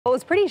It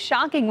was pretty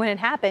shocking when it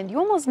happened. You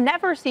almost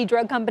never see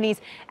drug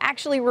companies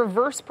actually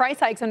reverse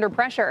price hikes under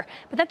pressure.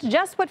 But that's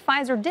just what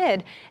Pfizer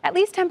did, at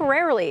least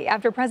temporarily,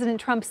 after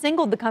President Trump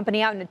singled the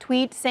company out in a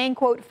tweet saying,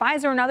 quote,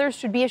 Pfizer and others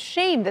should be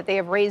ashamed that they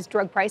have raised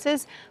drug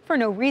prices for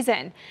no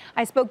reason.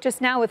 I spoke just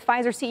now with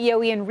Pfizer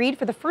CEO Ian Reed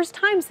for the first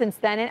time since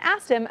then and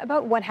asked him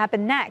about what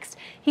happened next.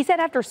 He said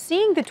after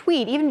seeing the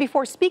tweet, even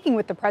before speaking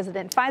with the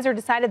president, Pfizer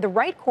decided the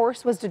right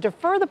course was to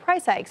defer the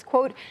price hikes,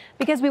 quote,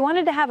 because we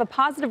wanted to have a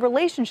positive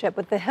relationship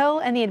with the Hill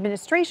and the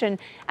administration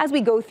as we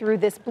go through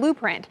this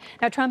blueprint.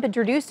 Now, Trump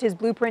introduced his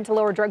blueprint to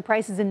lower drug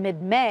prices in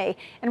mid-May,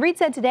 and Reed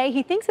said today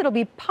he thinks it'll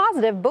be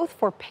positive both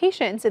for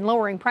patients in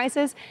lowering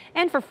prices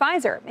and for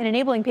Pfizer in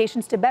enabling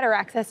patients to better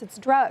access its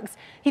drugs.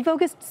 He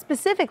focused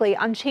specifically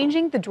on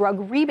changing the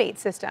drug rebate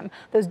system,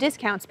 those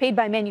discounts paid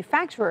by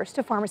manufacturers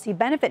to pharmacy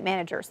benefit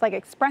managers like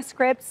Express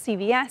Scripts,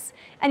 CVS,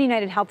 and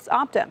United Health's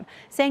Optum,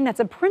 saying that's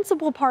a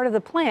principal part of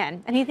the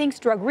plan, and he thinks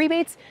drug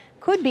rebates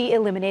could be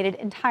eliminated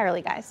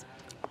entirely, guys.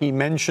 He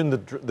mentioned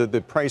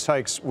the price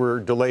hikes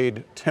were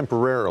delayed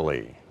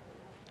temporarily.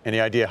 Any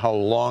idea how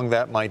long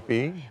that might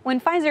be? When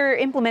Pfizer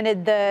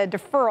implemented the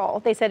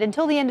deferral, they said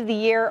until the end of the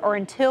year or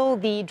until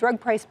the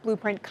drug price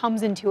blueprint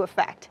comes into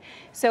effect.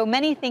 So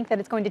many think that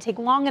it's going to take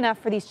long enough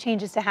for these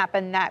changes to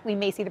happen that we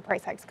may see the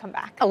price hikes come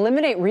back.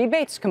 Eliminate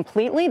rebates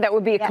completely? That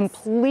would be a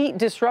complete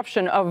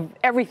disruption of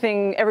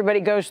everything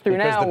everybody goes through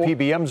now. Because the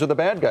PBMs are the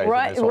bad guys.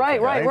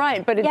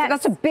 Right. But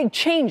that's a big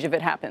change if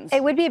it happens.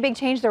 It would be a big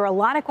change. There were a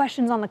lot of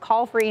questions on the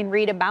call for Ian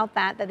Reed about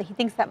that he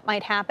thinks that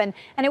might happen.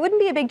 And it wouldn't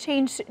be a big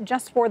change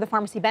just for the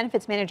pharmacy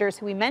benefits managers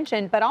who we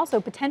mentioned, but also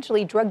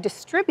potentially drug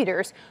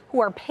distributors who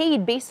are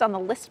paid based on the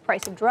list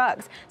price of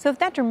drugs. So if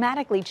that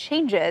dramatically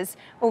changes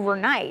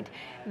overnight,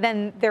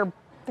 then the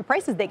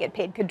prices they get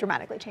paid could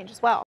dramatically change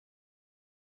as well.